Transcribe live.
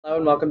Hello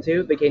and welcome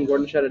to the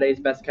Kayden Show, today's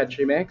best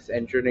country mix.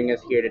 And joining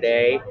us here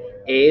today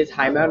is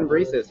High Mountain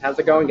Breezes. How's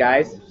it going,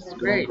 guys? It's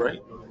Great.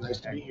 great. Nice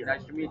to be here.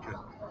 Nice to meet you.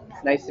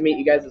 It's nice to meet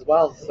you guys as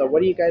well. So,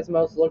 what are you guys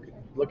most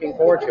looking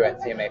forward to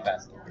at CMA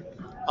Fest?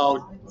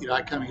 Oh,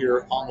 I come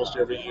here almost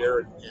every year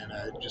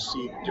and just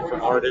see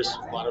different artists,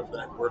 a lot of that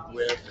I work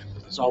with,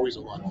 and it's always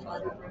a lot of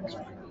fun. It's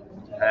fun.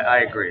 I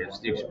agree. It's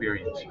the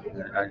experience.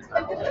 I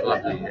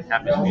love the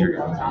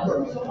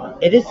atmosphere.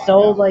 It is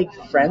so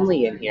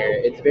friendly in here.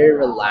 It's very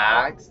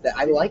relaxed.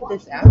 I like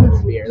this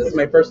atmosphere. This is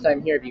my first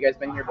time here. Have you guys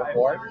been here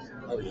before?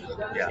 Oh,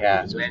 yeah.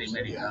 Yeah.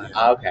 Many times.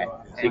 Okay.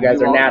 So you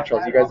guys are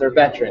naturals. You guys are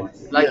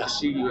veterans. I'd like to Yes.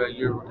 see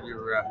your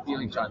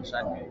feelings on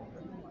Sunday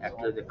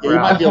after the Yeah, you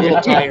might crowd. be a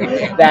little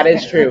tired. That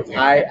is true.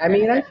 I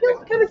mean, I feel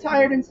kind of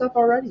tired and stuff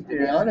already, to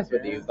be honest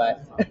with you.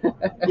 But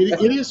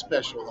It is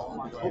special,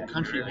 though. The whole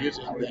country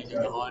music thing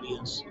and the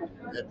audience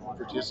that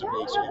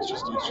participates, it's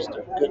just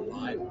a good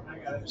vibe.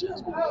 Always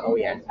has been. Oh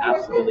yeah,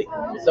 absolutely.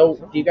 So,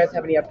 do you guys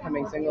have any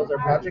upcoming singles or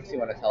projects you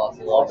want to tell us a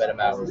little bit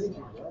about?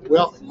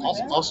 Well,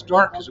 I'll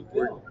start because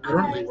we're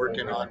currently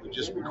working on. We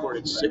just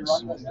recorded six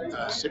songs for an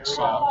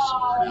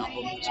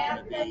album. It's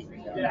going to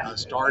be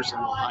 "Stars in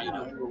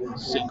Lahaina,"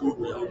 single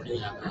we already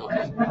have out,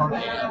 and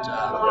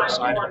we're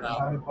excited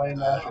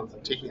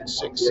about taking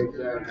six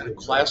kind of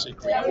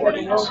classic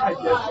recordings.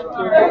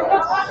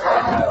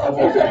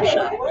 We'll finish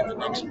up in the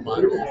next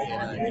month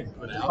and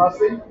put out.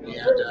 And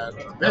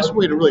the best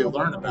way to really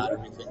learn about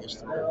everything is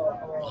through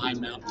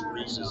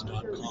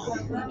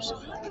highmountainbreezes.com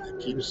website. It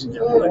keeps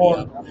everybody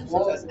up with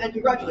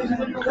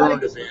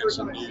current events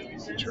and new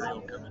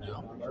material coming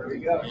out.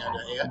 And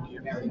Ed?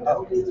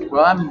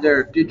 Well, I'm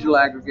their digital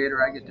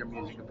aggregator. I get their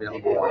music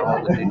available on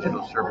all the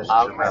digital services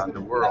around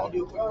the world,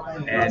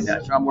 and so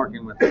I'm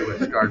working with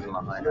Stars in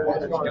Lahaina.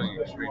 That's doing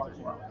extremely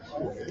well.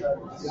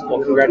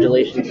 Well,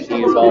 congratulations to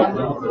you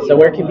both. So,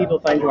 where can people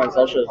find you on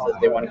socials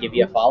if they want to give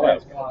you a follow?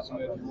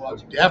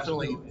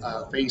 Definitely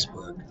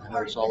Facebook. I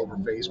know it's all over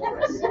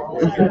Facebook.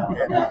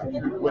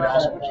 And what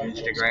else would you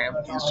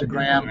Instagram.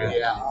 Instagram,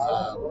 yeah.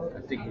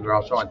 I think you're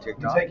also on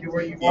TikTok.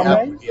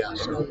 Yeah.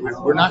 So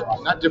we're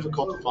not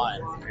difficult to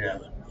find. Yeah.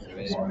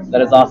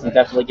 That is awesome.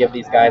 Definitely give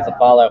these guys a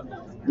follow.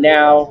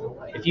 Now,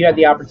 if you had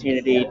the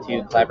opportunity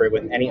to collaborate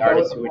with any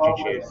artist, who would you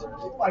choose?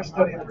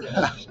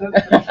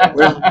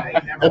 Well,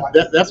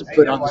 that's a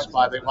put on the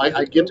spot thing.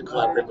 I get to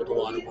collaborate with a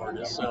lot of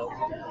artists, so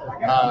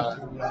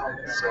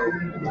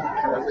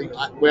currently,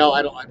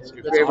 I don't.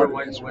 Your That's favorite hard.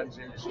 one's in the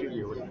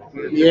studio.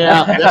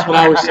 Yeah, that's what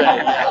I was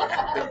saying.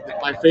 Yeah.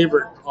 My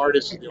favorite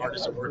artist is the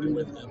artist I'm working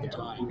with at the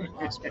time.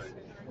 But,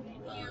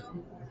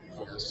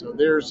 yeah, so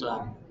there's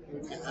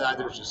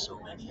just so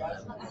many. I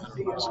don't know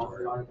where to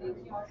start.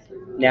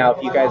 Now,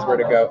 if you guys were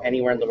to go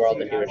anywhere in the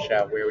world and do a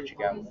show, where would you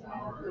go?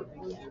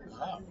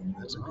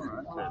 That's a good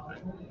one.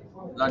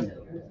 London.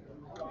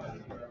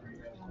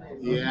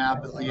 Yeah,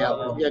 going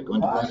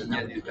to London,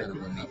 that would be kind of a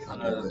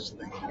bucket list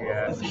thing.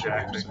 Yeah,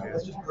 exactly.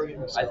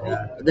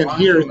 And then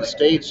here in the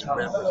States,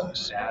 Red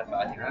Rocks.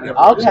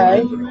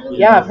 Okay.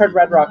 Yeah, I've heard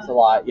Red Rocks a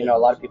lot. A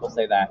lot of people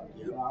say that.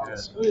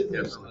 Yes. So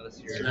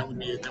that would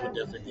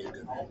definitely be a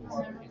good one.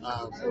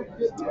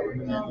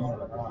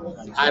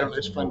 And I don't know,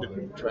 it's fun to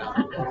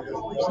travel.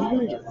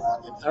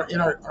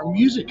 And our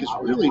music has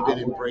really been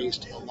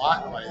embraced a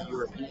lot by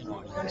European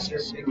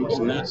audiences. So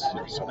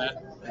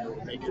that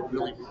would make it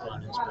really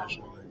fun and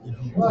special.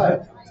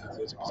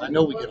 Because I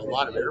know we get a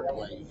lot of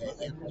airplay in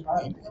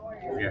England.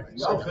 Yeah.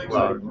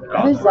 Well,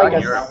 That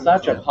is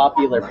such a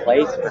popular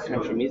place for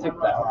country music,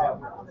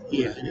 though.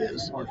 yeah, it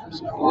is.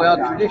 Well,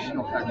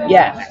 traditional country.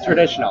 Yes,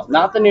 traditional,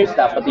 not the new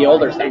stuff, but the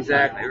older stuff.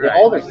 Exactly, The right.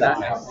 older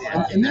stuff.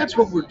 And that's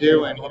what we're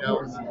doing. I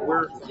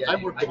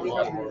work with a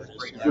lot of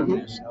artists, a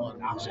lot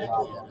of music,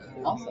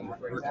 and Awesome.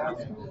 working with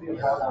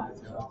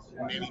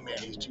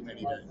many, too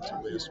many to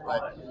list.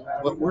 But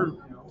what we're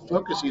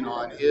focusing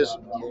on is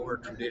more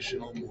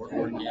traditional, more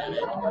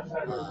organic,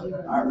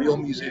 real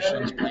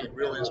musicians playing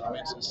real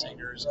instruments and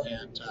singers,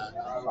 and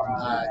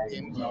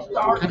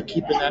kind of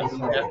keeping that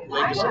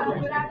legacy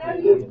going.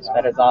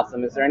 That is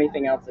awesome. Is there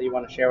anything else that you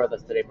want to share with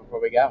us today before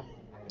we go?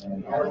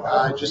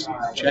 Just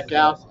check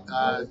out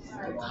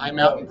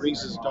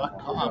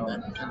highmountainbreezes.com.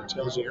 That kind of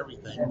tells you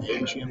everything. The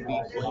HMB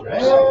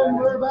players.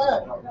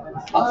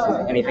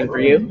 Awesome. Anything for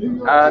you?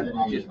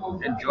 Just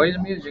enjoy the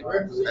music.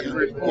 That's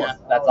what it's for. Yeah.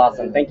 That's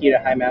awesome. Thank you to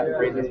High Mountain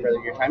Breezes for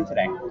your time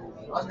today.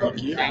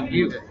 Thank you. Thank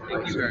you.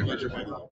 Thank you very much. Pleasure.